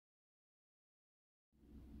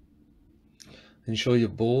Ensure your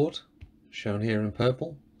board, shown here in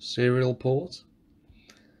purple, serial port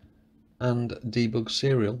and debug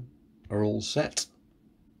serial are all set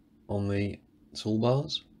on the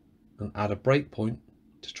toolbars, and add a breakpoint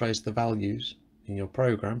to trace the values in your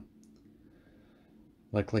program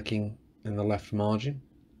by clicking in the left margin.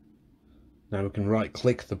 Now we can right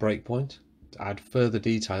click the breakpoint to add further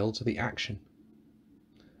detail to the action,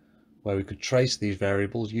 where we could trace these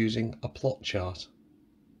variables using a plot chart.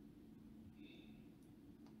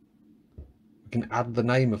 We can add the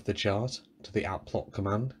name of the chart to the @plot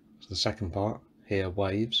command, so the second part, here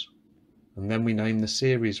waves, and then we name the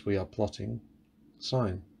series we are plotting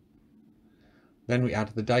sine. Then we add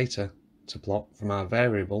the data to plot from our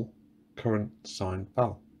variable current sine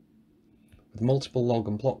val, with multiple log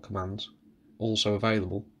and plot commands also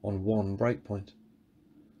available on one breakpoint,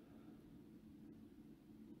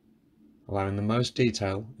 allowing the most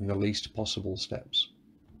detail in the least possible steps.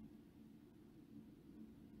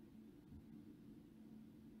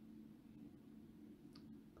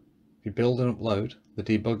 If you build and upload, the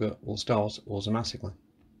debugger will start automatically.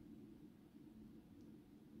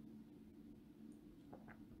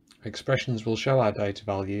 Expressions will show our data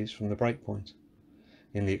values from the breakpoint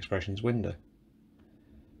in the expressions window.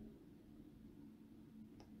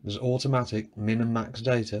 There's automatic min and max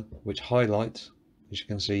data, which highlights, as you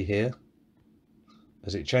can see here,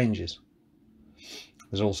 as it changes.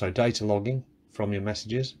 There's also data logging from your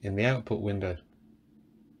messages in the output window.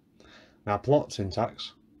 Our plot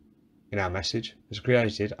syntax in our message has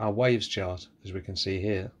created our waves chart, as we can see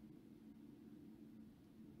here.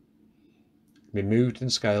 It can be moved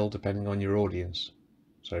and scaled depending on your audience.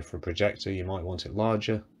 So for a projector you might want it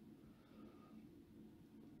larger.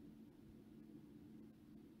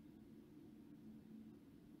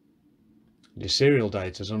 The serial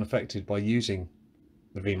data is unaffected by using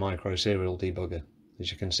the vMicro serial debugger.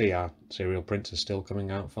 As you can see, our serial prints are still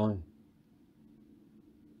coming out fine.